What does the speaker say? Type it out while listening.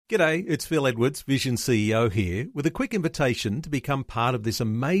G'day, it's Phil Edwards, Vision CEO here, with a quick invitation to become part of this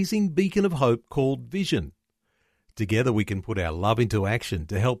amazing beacon of hope called Vision. Together we can put our love into action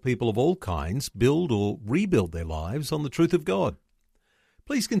to help people of all kinds build or rebuild their lives on the truth of God.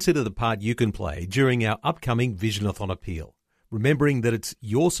 Please consider the part you can play during our upcoming Visionathon appeal, remembering that it's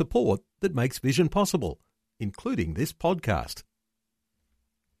your support that makes Vision possible, including this podcast.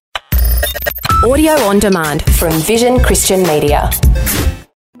 Audio on demand from Vision Christian Media.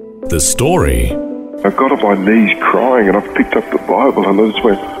 The story. I got on my knees crying and I picked up the Bible and I just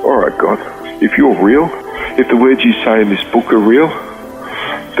went, all right, God, if you're real, if the words you say in this book are real,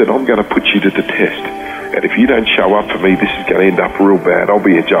 then I'm going to put you to the test. And if you don't show up for me, this is going to end up real bad. I'll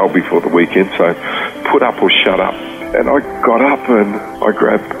be in jail before the weekend, so put up or shut up. And I got up and I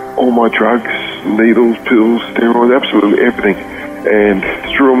grabbed all my drugs, needles, pills, steroids, absolutely everything, and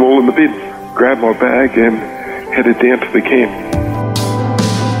threw them all in the bin. Grabbed my bag and headed down to the camp.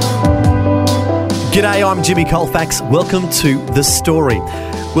 G'day, I'm Jimmy Colfax. Welcome to The Story.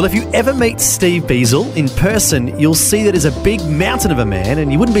 Well, if you ever meet Steve Beizlle in person, you'll see that he's a big mountain of a man, and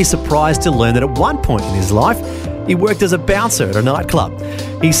you wouldn't be surprised to learn that at one point in his life, he worked as a bouncer at a nightclub.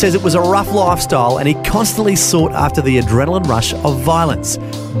 He says it was a rough lifestyle and he constantly sought after the adrenaline rush of violence.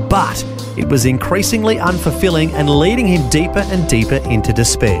 But it was increasingly unfulfilling and leading him deeper and deeper into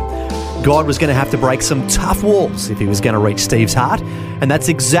despair. God was going to have to break some tough walls if he was going to reach Steve's heart, and that's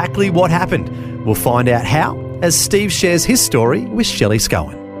exactly what happened. We'll find out how as Steve shares his story with Shelley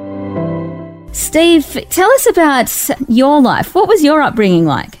Scowen. Steve, tell us about your life. What was your upbringing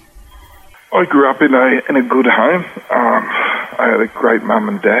like? I grew up in a good home. I had a great mum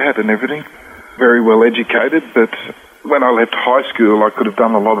and dad and everything. Very well educated, but when I left high school, I could have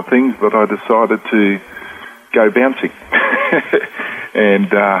done a lot of things, but I decided to go bouncing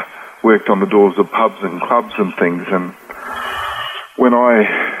and worked on the doors of pubs and clubs and things. And when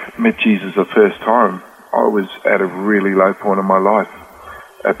I met Jesus the first time, I was at a really low point in my life.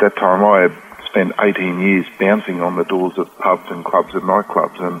 At that time, I had spent 18 years bouncing on the doors of pubs and clubs and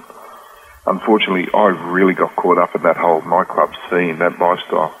nightclubs, and unfortunately, I really got caught up in that whole nightclub scene, that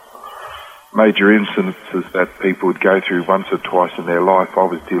lifestyle. Major incidences that people would go through once or twice in their life, I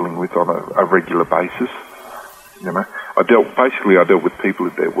was dealing with on a regular basis. You know, I dealt with people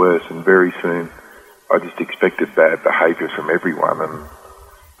at their worst, and very soon I just expected bad behaviour from everyone, and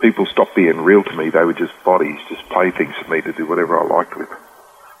people stopped being real to me. They were just bodies, just playthings for me to do whatever I liked with.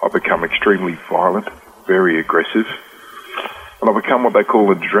 I've become extremely violent, very aggressive, and I've become what they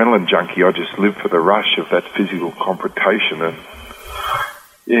call an adrenaline junkie. I just live for the rush of that physical confrontation, and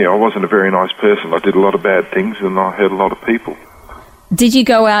yeah, I wasn't a very nice person. I did a lot of bad things and I hurt a lot of people. Did you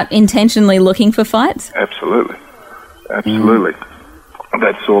go out intentionally looking for fights? Absolutely.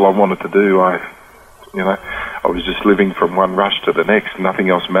 That's all I wanted to do. I was just living from one rush to the next. Nothing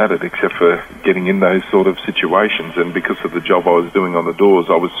else mattered except for getting in those sort of situations. And because of the job I was doing on the doors,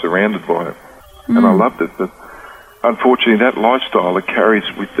 I was surrounded by it. And I loved it. But unfortunately, that lifestyle, it carries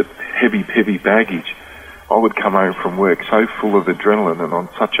with it heavy, heavy baggage. I would come home from work so full of adrenaline and on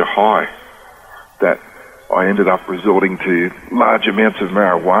such a high that I ended up resorting to large amounts of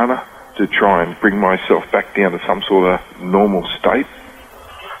marijuana to try and bring myself back down to some sort of normal state.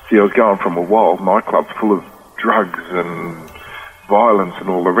 See, I was going from a wild nightclub full of drugs and violence and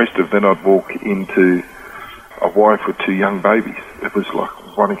all the rest of it. Then I'd walk into a wife with two young babies. It was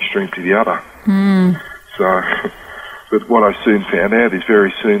like one extreme to the other. So, but what I soon found out is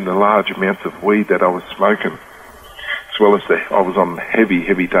very soon the large amounts of weed that I was smoking, as well as I was on heavy,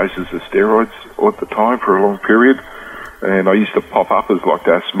 heavy doses of steroids at the time for a long period. And I used to pop up as like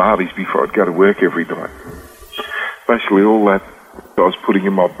those Smarties before I'd go to work every night. Basically all that I was putting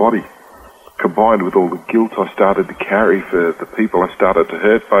in my body, combined with all the guilt I started to carry for the people I started to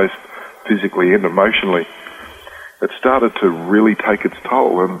hurt, both physically and emotionally, it started to really take its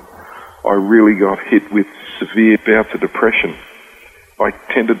toll, and I really got hit with severe bouts of depression. I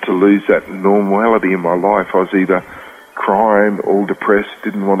tended to lose that normality in my life. I was either crying, all depressed,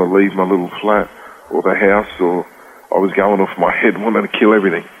 didn't want to leave my little flat or the house, or I was going off my head, wanting to kill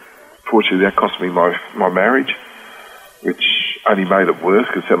everything. Fortunately, that cost me my marriage, which only made it worse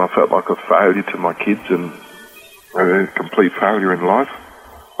because then I felt like a failure to my kids and a complete failure in life.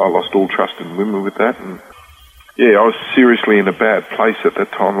 I lost all trust in women with that. And yeah, I was seriously in a bad place at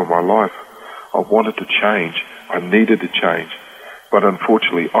that time of my life. I wanted to change. I needed to change. But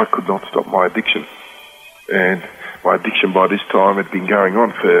unfortunately, I could not stop my addiction. And my addiction by this time had been going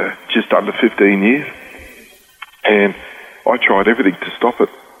on for just under 15 years. And I tried everything to stop it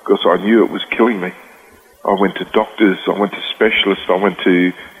because I knew it was killing me. I went to doctors, I went to specialists, I went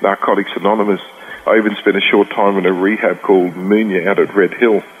to Narcotics Anonymous. I even spent a short time in a rehab called Moonya out at Red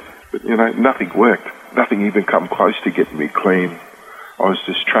Hill. But, nothing worked. Nothing even come close to getting me clean. I was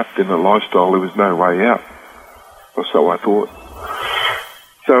just trapped in a lifestyle. There was no way out. Or so I thought.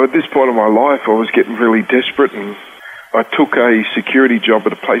 So at this point in my life, I was getting really desperate, and I took a security job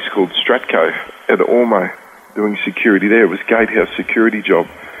at a place called Stratco at Ormo, doing security there. It was gatehouse security job.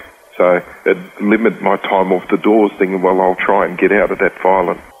 So it limited my time off the doors, thinking, well, I'll try and get out of that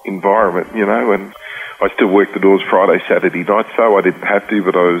violent environment, and I still worked the doors Friday, Saturday night, so I didn't have to,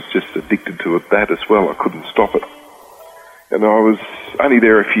 but I was just addicted to it, that as well. I couldn't stop it. And I was only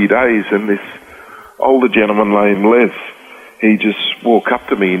there a few days, and this older gentleman named Les, he just walked up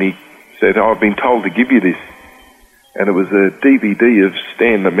to me and he said, I've been told to give you this. And it was a DVD of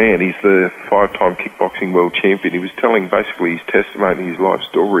Stan the Man. He's the 5-time kickboxing world champion. He was telling basically his testimony, his life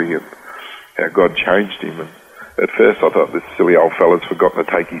story, and how God changed him. And at first I thought this silly old fella's forgotten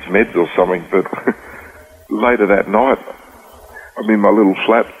to take his meds or something, but later that night, I'm in my little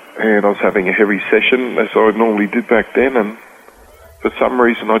flat and I was having a heavy session, as I normally did back then, and for some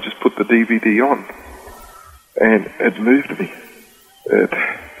reason I just put the DVD on, and it moved me. It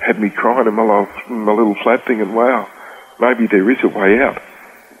had me crying in my little flat thinking, wow, maybe there is a way out.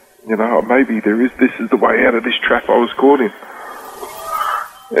 Maybe this is the way out of this trap I was caught in.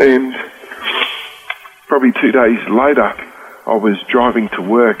 And probably 2 days later, I was driving to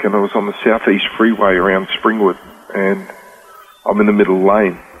work and I was on the southeast freeway around Springwood, and I'm in the middle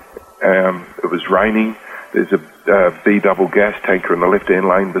lane. It was raining. There's a B-double gas tanker in the left-hand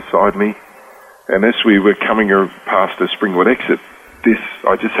lane beside me. And as we were coming past the Springwood exit,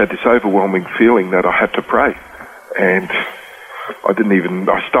 I just had this overwhelming feeling that I had to pray. And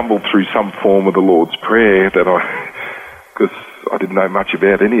I stumbled through some form of the Lord's Prayer because I didn't know much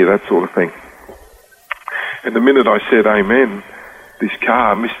about any of that sort of thing. And the minute I said amen, this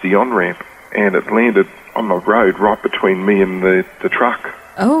car missed the on-ramp and it landed on the road right between me and the truck.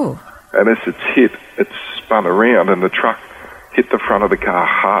 Oh. And as it spun around and the truck hit the front of the car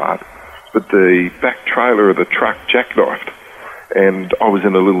hard, but the back trailer of the truck jackknifed. And I was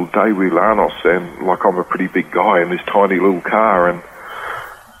in a little Daewoo Lanos, and I'm a pretty big guy in this tiny little car, and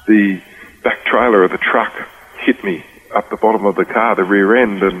the back trailer of the truck hit me up the bottom of the car, the rear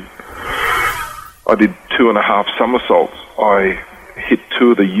end, and I did 2.5 somersaults. I hit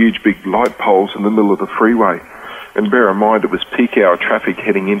 2 of the huge big light poles in the middle of the freeway. And bear in mind, it was peak hour traffic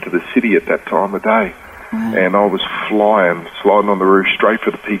heading into the city at that time of day. Wow. And I was sliding on the roof straight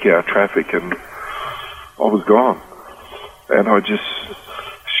for the peak hour traffic, and I was gone. And I just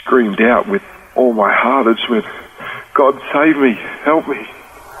screamed out with all my heart. I just went, God save me, help me.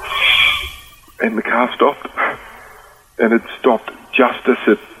 And the car stopped. And it stopped just as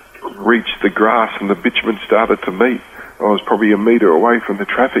it reached the grass and the bitumen started to meet. I was probably a metre away from the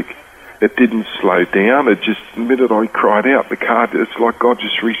traffic. It didn't slow down. The minute I cried out, the car, it's like God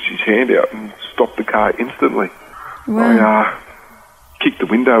just reached his hand out and stopped the car instantly. Wow. I kicked the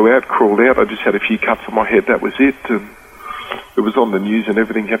window out, crawled out. I just had a few cuts on my head. That was it. And it was on the news and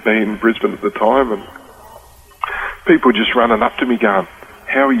everything happening in Brisbane at the time. And people just running up to me going,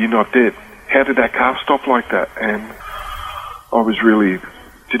 how are you not dead? How did that car stop like that? And I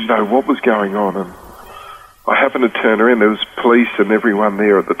didn't know what was going on. And I happened to turn around. There was police and everyone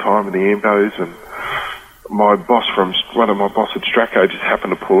there at the time in the ambos, and one of my boss at Stratco just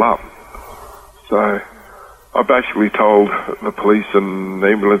happened to pull up. So I basically told the police and the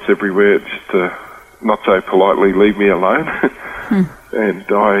ambulance everywhere just to not so politely leave me alone. And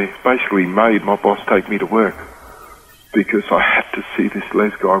I basically made my boss take me to work because I had to see this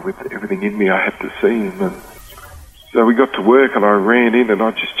Les guy with everything in me. I had to see him. And so we got to work and I ran in and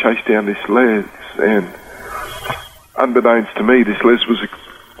I just chased down this Les, and unbeknownst to me, this Les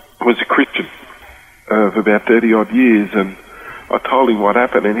was a Christian of about 30-odd years, and I told him what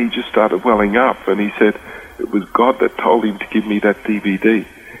happened, and he just started welling up, and he said it was God that told him to give me that DVD,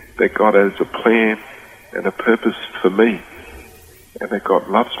 that God has a plan and a purpose for me, and that God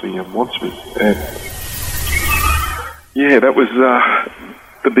loves me and wants me. And yeah, that was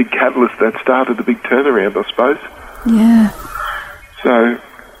the big catalyst that started the big turnaround, I suppose. Yeah. So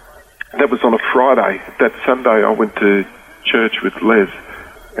that was on a Friday. That Sunday I went to church with Les,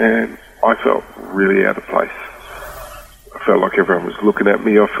 and I felt really out of place. I felt like everyone was looking at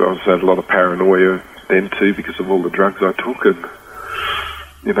me. I had a lot of paranoia then too because of all the drugs I took, and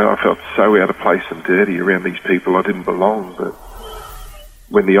I felt so out of place and dirty around these people. I didn't belong. But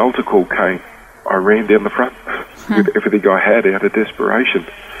when the altar call came, I ran down the front with everything I had out of desperation.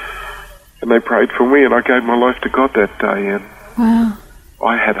 And they prayed for me, and I gave my life to God that day, and wow.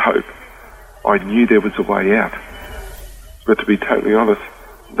 I had hope. I knew there was a way out. But to be totally honest,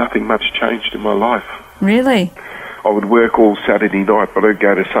 nothing much changed in my life. Really? I would work all Saturday night, but I'd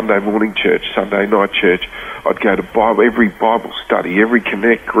go to Sunday morning church, Sunday night church. I'd go to every Bible study, every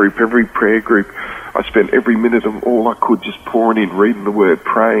connect group, every prayer group. I spent every minute of all I could just pouring in, reading the Word,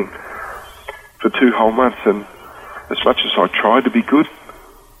 praying for 2 whole months. And as much as I tried to be good,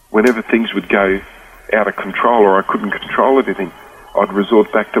 whenever things would go out of control or I couldn't control anything, I'd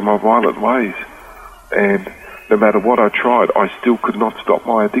resort back to my violent ways. And no matter what I tried, I still could not stop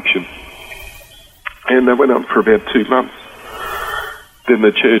my addiction. And that went on for about 2 months. Then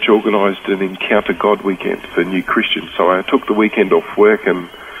the church organised an Encounter God weekend for new Christians. So I took the weekend off work and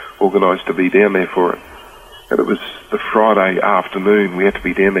organised to be down there for it. And it was the Friday afternoon. We had to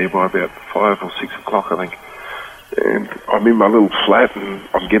be down there by about 5 or 6 o'clock, I think. And I'm in my little flat and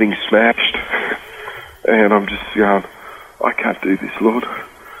I'm getting smashed. And I'm just going, I can't do this, Lord.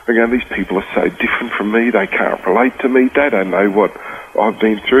 I'm going, these people are so different from me. They can't relate to me. They don't know what I've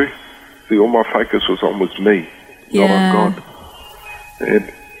been through. See, all my focus was me, not on God.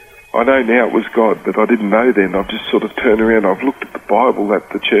 And I know now it was God, but I didn't know then. I've just sort of turned around. I've looked at the Bible that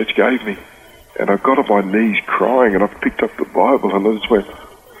the church gave me. And I got on my knees crying, and I've picked up the Bible, and I just went,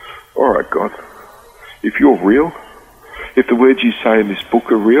 all right, God, if you're real, if the words you say in this book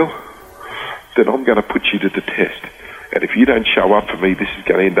are real, then I'm going to put you to the test. And if you don't show up for me, this is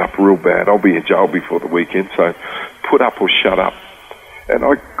going to end up real bad. I'll be in jail before the weekend, so put up or shut up. And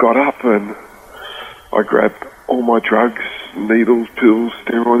I got up and I grabbed all my drugs, needles, pills,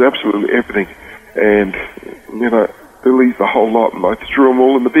 steroids, absolutely everything. And, released the whole lot, and I threw them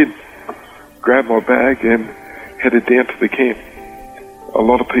all in the bin. Grabbed my bag and headed down to the camp. A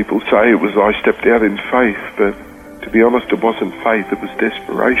lot of people say it was I stepped out in faith, but to be honest, it wasn't faith, it was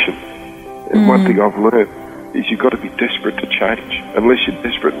desperation. And one thing I've learned is you've got to be desperate to change. Unless you're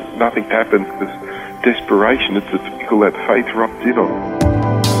desperate, nothing happens, because desperation is the vehicle that faith rubs in on.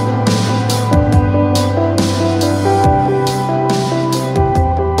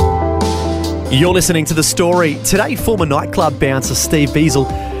 You're listening to The Story. Today, former nightclub bouncer Steve Beizlle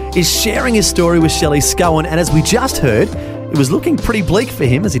is sharing his story with Shelley Scowen, and as we just heard, it was looking pretty bleak for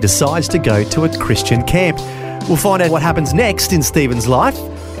him as he decides to go to a Christian camp. We'll find out what happens next in Stephen's life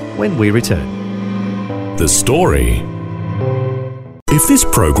when we return. The Story. If this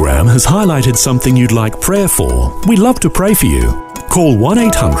program has highlighted something you'd like prayer for, we'd love to pray for you. Call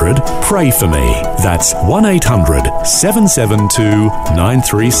 1-800-PRAY-FOR-ME. That's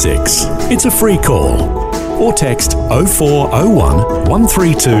 1-800-772-936. It's a free call. Or text 0401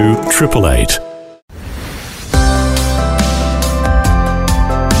 132 888.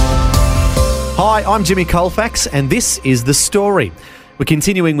 Hi, I'm Jimmy Colfax, and this is The Story. We're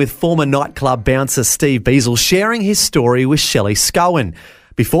continuing with former nightclub bouncer Steve Beizlle sharing his story with Shelley Scowen.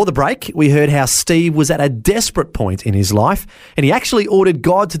 Before the break, we heard how Steve was at a desperate point in his life, and he actually ordered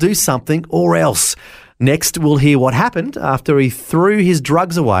God to do something or else. Next, we'll hear what happened after he threw his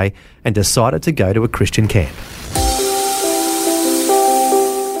drugs away and decided to go to a Christian camp.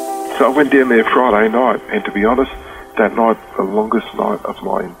 So I went down there Friday night, and to be honest, that night, the longest night of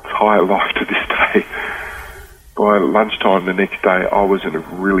my entire life to this day. By lunchtime the next day, I was in a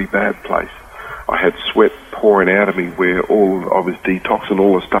really bad place. I had sweat pouring out of me where I was detoxing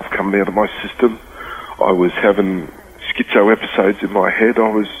all the stuff coming out of my system. I was having schizo episodes in my head. I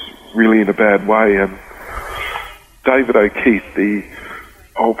was really in a bad way. And David O'Keefe, the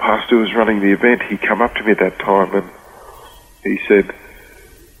old pastor who was running the event, he came up to me at that time and he said,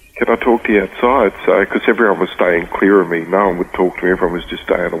 can I talk to you outside? So, because everyone was staying clear of me. No one would talk to me. Everyone was just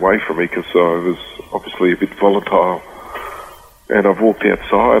staying away from me because I was obviously a bit volatile. And I've walked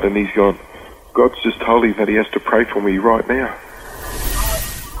outside and he's gone, God's just told him that he has to pray for me right now.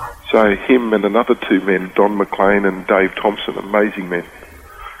 So him and another 2 men, Don McLean and Dave Thompson, amazing men.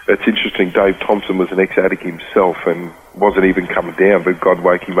 It's interesting, Dave Thompson was an ex-addict himself and wasn't even coming down, but God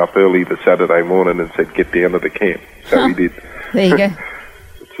woke him up early the Saturday morning and said, get down to the camp. So he did. There you go.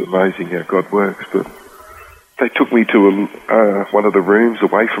 It's amazing how God works. But they took me to one of the rooms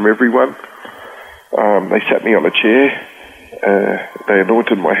away from everyone. They sat me on a chair. They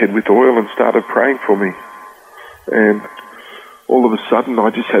anointed my head with oil and started praying for me. And all of a sudden,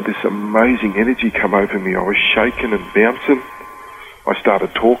 I just had this amazing energy come over me. I was shaking and bouncing. I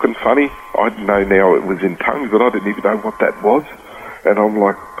started talking funny. I didn't know now it was in tongues, but I didn't even know what that was. And I'm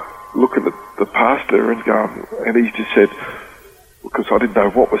like looking at the pastor and going, and he just said, because I didn't know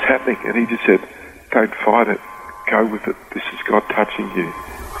what was happening, and he just said, don't fight it, go with it. This is God touching you.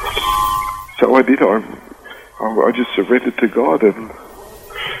 So I did. I just surrendered to God, and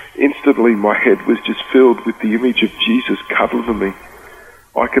instantly my head was just filled with the image of Jesus cuddling me.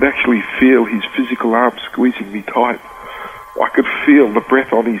 I could actually feel his physical arms squeezing me tight. I could feel the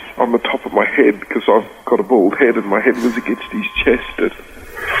breath on the top of my head, because I've got a bald head and my head was against his chest. And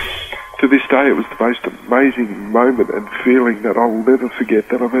to this day, it was the most amazing moment and feeling that I will never forget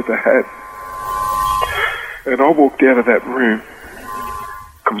that I've ever had. And I walked out of that room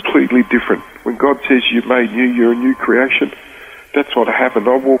completely different. When God says you're made new, you're a new creation, that's what happened.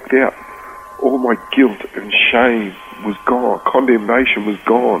 I walked out. All my guilt and shame was gone. Condemnation was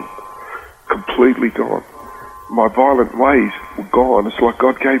gone. Completely gone. My violent ways were gone. It's like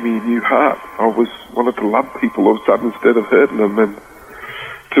God gave me a new heart. I wanted to love people all of a sudden instead of hurting them. And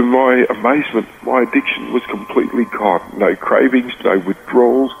to my amazement, my addiction was completely gone. No cravings, no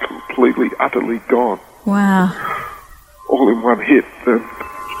withdrawals, completely, utterly gone. Wow. All in one hit. And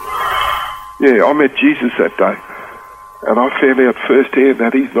yeah, I met Jesus that day. And I found out firsthand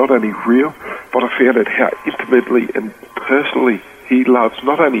that he's not only real, but I found out how intimately and personally he loves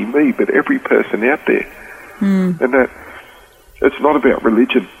not only me, but every person out there. And that it's not about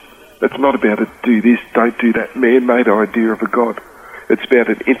religion. It's not about a do this, don't do that man-made idea of a God. It's about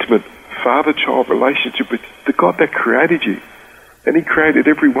an intimate father-child relationship with the God that created you. And he created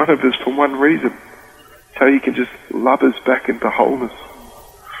every one of us for one reason. So he can just love us back into wholeness.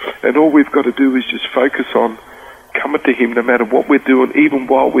 And all we've got to do is just focus on coming to him no matter what we're doing, even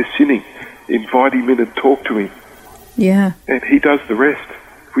while we're sinning. Invite him in and talk to him. Yeah. And he does the rest.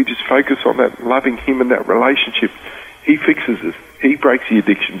 If we just focus on that, loving him and that relationship, he fixes us. He breaks the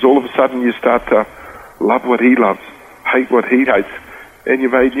addictions. All of a sudden you start to love what he loves, hate what he hates, and you're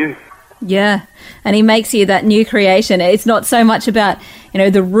made new. Yeah, and he makes you that new creation. It's not so much about,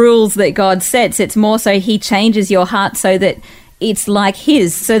 the rules that God sets. It's more so he changes your heart so that it's like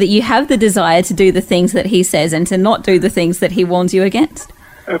his, so that you have the desire to do the things that he says and to not do the things that he warns you against.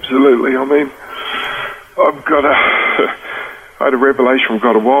 Absolutely. I mean, I had a revelation from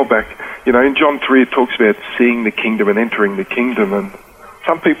God a while back. In John 3 it talks about seeing the kingdom and entering the kingdom, and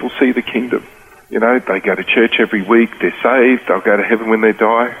some people see the kingdom. They go to church every week, they're saved, they'll go to heaven when they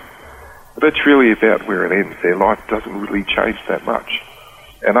die. But that's really about where it ends. Their life doesn't really change that much.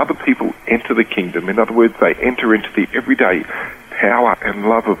 And other people enter the kingdom. In other words, they enter into the everyday power and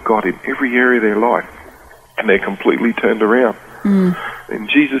love of God in every area of their life. And they're completely turned around. And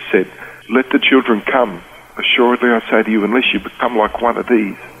Jesus said, let the children come. Assuredly I say to you, unless you become like one of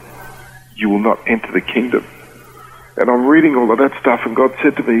these, you will not enter the kingdom. And I'm reading all of that stuff, and God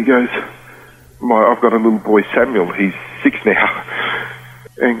said to me, he goes, I've got a little boy, Samuel, he's 6 now.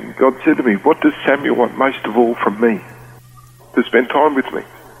 And God said to me, what does Samuel want most of all from me? To spend time with me.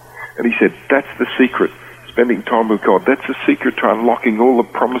 And he said, that's the secret, spending time with God. That's the secret to unlocking all the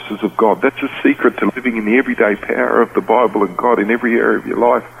promises of God. That's the secret to living in the everyday power of the Bible and God in every area of your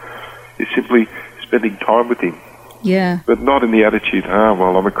life, is simply spending time with him. Yeah. But not in the attitude,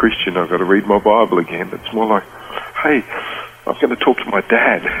 well, I'm a Christian, I've got to read my Bible again. It's more like, hey, I'm going to talk to my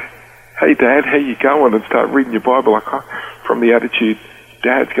dad. Hey, Dad, how you going? And start reading your Bible from the attitude,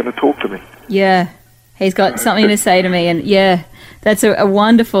 Dad's going to talk to me. Yeah. He's got something to say to me. And yeah, that's a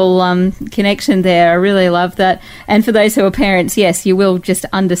wonderful connection there. I really love that. And for those who are parents, yes, you will just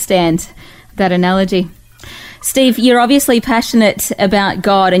understand that analogy. Steve, you're obviously passionate about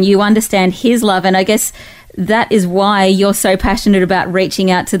God and you understand his love. And I guess that is why you're so passionate about reaching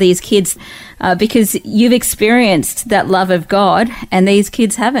out to these kids, because you've experienced that love of God and these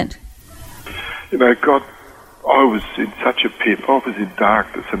kids haven't. God, I was in such a pit. I was in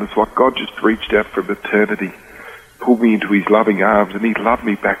darkness, and it's like God just reached out from eternity, pulled me into his loving arms, and he loved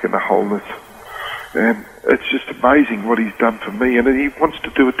me back into wholeness. And it's just amazing what he's done for me, and he wants to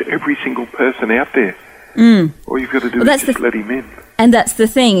do it to every single person out there. All you've got to do is just let him in. And that's the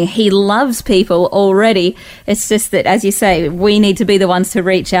thing. He loves people already. It's just that, as you say, we need to be the ones to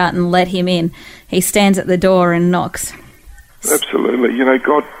reach out and let him in. He stands at the door and knocks. Absolutely.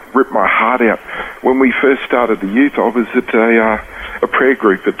 God ripped my heart out. When we first started the youth, I was at a prayer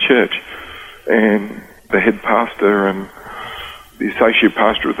group at church, and the head pastor and the associate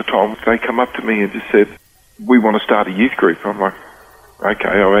pastor at the time, they come up to me and just said, we want to start a youth group. I'm like, okay,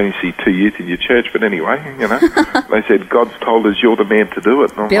 I only see 2 youth in your church, but anyway, They said, God's told us you're the man to do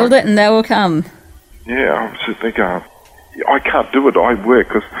it. Build it and they will come. Yeah, I'm sitting there going, I can't do it. I work,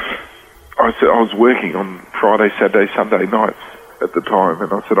 because I was working on Friday, Saturday, Sunday nights at the time,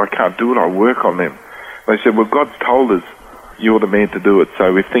 and I said, I can't do it. I work on them. They said, well, God's told us you're the man to do it,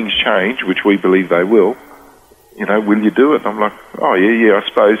 so if things change, which we believe they will you do it? And I'm like, oh, yeah, I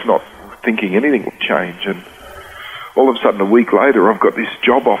suppose, not thinking anything will change. And all of a sudden, a week later, I've got this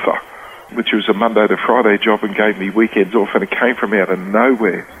job offer, which was a Monday to Friday job and gave me weekends off, and it came from out of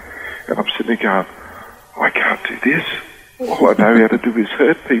nowhere. And I'm sitting there going, I can't do this. All I know how to do is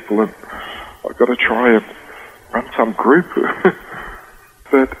hurt people, and I've got to try and run some group.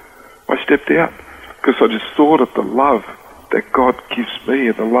 But I stepped out because I just thought of the love that God gives me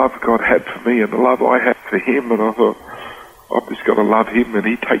and the love God had for me and the love I had for him, and I thought, I've just got to love him and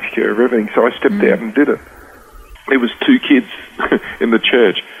he takes care of everything. So I stepped out and did it. There was 2 kids in the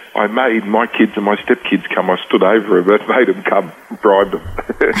church. I made my kids and my stepkids come. I stood over them and made them come, bribed them.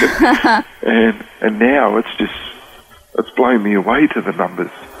 and now it's blown me away to the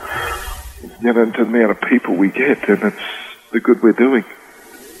numbers, to the amount of people we get, and it's the good we're doing.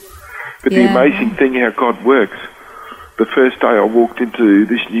 But the amazing thing how God works, the first day I walked into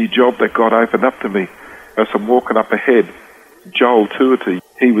this new job that God opened up to me, as I'm walking up ahead, Joel Tuitea,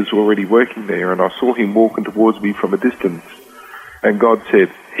 he was already working there, and I saw him walking towards me from a distance. And God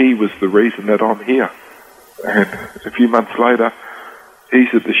said, he was the reason that I'm here. And a few months later,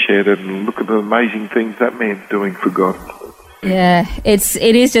 he's at the shed, and look at the amazing things that man's doing for God. Yeah,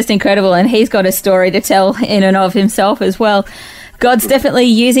 it is just incredible, and he's got a story to tell in and of himself as well. God's definitely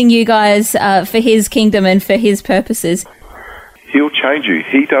using you guys for his kingdom and for his purposes. He'll change you.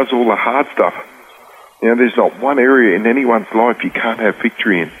 He does all the hard stuff. There's not one area in anyone's life you can't have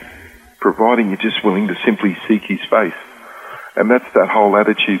victory in, providing you're just willing to simply seek his face. And that's that whole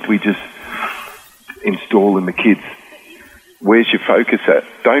attitude we just install in the kids. Where's your focus at?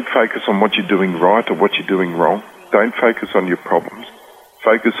 Don't focus on what you're doing right or what you're doing wrong. Don't focus on your problems.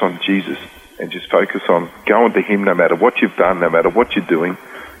 Focus on Jesus, and just focus on going to him no matter what you've done, no matter what you're doing,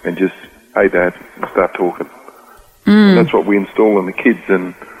 and just, hey, Dad, and start talking. And that's what we install in the kids,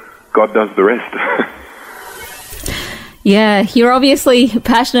 and God does the rest. Yeah, you're obviously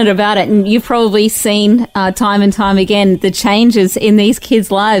passionate about it, and you've probably seen time and time again the changes in these kids'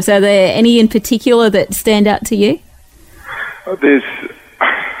 lives. Are there any in particular that stand out to you? There's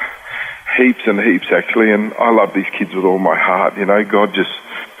heaps and heaps, actually, and I love these kids with all my heart. God just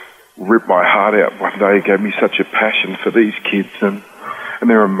ripped my heart out one day. He gave me such a passion for these kids, and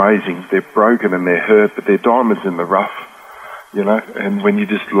they're amazing. They're broken and they're hurt, but they're diamonds in the rough. And when you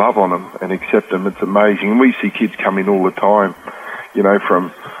just love on them and accept them, it's amazing. And we see kids come in all the time,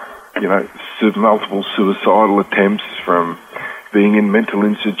 from, multiple suicidal attempts, from being in mental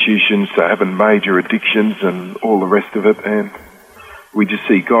institutions to having major addictions and all the rest of it. And we just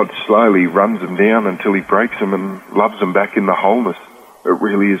see God slowly runs them down until he breaks them and loves them back in the wholeness. It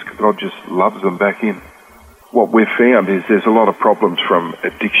really is, God just loves them back in. What we've found is there's a lot of problems from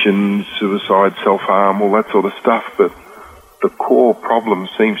addiction, suicide, self-harm, all that sort of stuff, but the core problem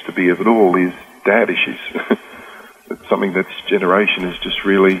seems to be of it all is dad issues. It's something that this generation is just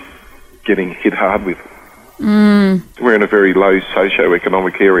really getting hit hard with. We're in a very low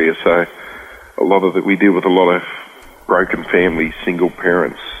socio-economic area, so we deal with a lot of broken families, single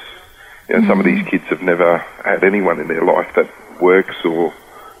parents. Some of these kids have never had anyone in their life that works or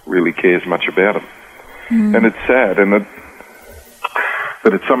really cares much about them. And it's sad,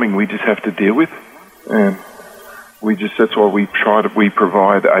 but it's something we just have to deal with. And that's why we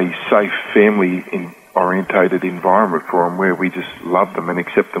provide a safe, family-orientated environment for them, where we just love them and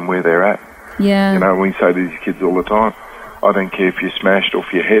accept them where they're at. Yeah. We say to these kids all the time, I don't care if you're smashed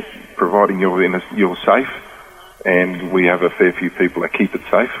off your head, providing you're safe. And we have a fair few people that keep it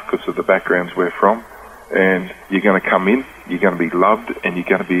safe because of the backgrounds we're from. And you're going to come in, you're going to be loved, and you're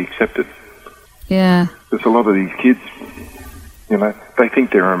going to be accepted. Yeah. There's a lot of these kids, they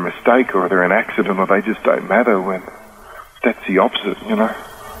think they're a mistake or they're an accident or they just don't matter, when that's the opposite,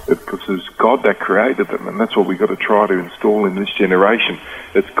 Because it's God that created them, and that's what we've got to try to install in this generation.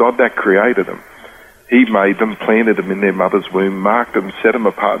 It's God that created them. He made them, planted them in their mother's womb, marked them, set them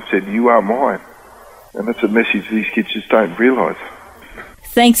apart, and said, you are mine. And that's a message these kids just don't realise.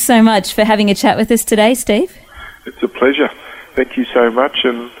 Thanks so much for having a chat with us today, Steve. It's a pleasure. Thank you so much.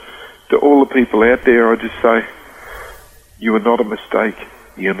 And to all the people out there, I just say, you are not a mistake.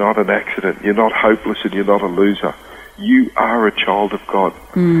 You're not an accident. You're not hopeless, and you're not a loser. You are a child of God.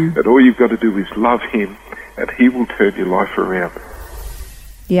 And all you've got to do is love him, and he will turn your life around.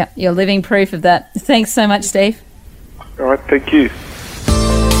 Yeah, you're living proof of that. Thanks so much, Steve. All right, thank you.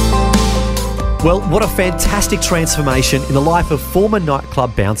 Well, what a fantastic transformation in the life of former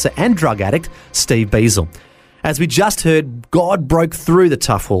nightclub bouncer and drug addict Steve Beizlle. As we just heard, God broke through the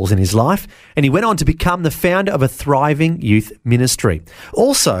tough walls in his life, and he went on to become the founder of a thriving youth ministry.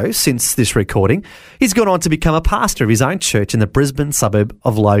 Also, since this recording, he's gone on to become a pastor of his own church in the Brisbane suburb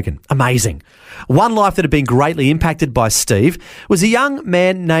of Logan. Amazing. One life that had been greatly impacted by Steve was a young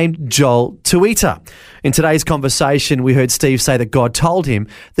man named Joel Tuitea. In today's conversation, we heard Steve say that God told him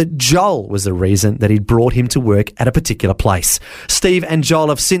that Joel was the reason that he'd brought him to work at a particular place. Steve and Joel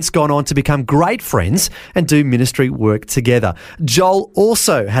have since gone on to become great friends and do ministry work together. Joel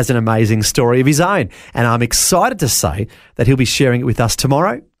also has an amazing story of his own, and I'm excited to say that he'll be sharing it with us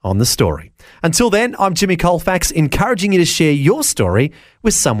tomorrow on The Story. Until then, I'm Jimmy Colfax, encouraging you to share your story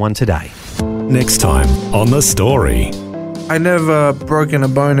with someone today. Next time on The Story. I never broken a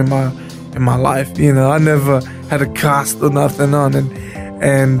bone in my life. You know, I never had a cast or nothing on,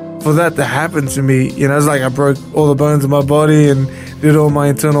 and for that to happen to me, you know, it's like I broke all the bones in my body and did all my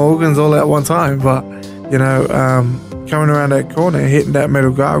internal organs all at one time. But, you know, coming around that corner, hitting that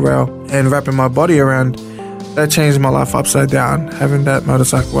metal guardrail and wrapping my body around, that changed my life upside down, having that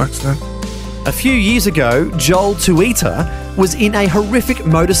motorcycle accident. A few years ago, Joel Tuita was in a horrific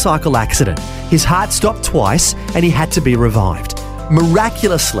motorcycle accident. His heart stopped twice and he had to be revived.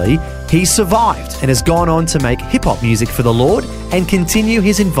 Miraculously, he survived and has gone on to make hip-hop music for the Lord and continue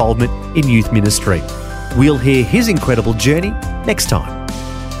his involvement in youth ministry. We'll hear his incredible journey next time.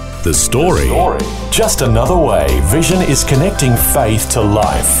 The Story. Just another way Vision is connecting faith to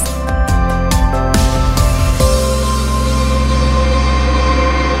life.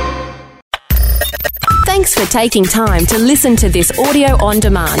 Thanks for taking time to listen to this audio on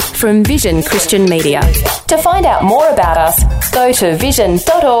demand from Vision Christian Media. To find out more about us, go to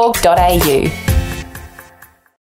vision.org.au.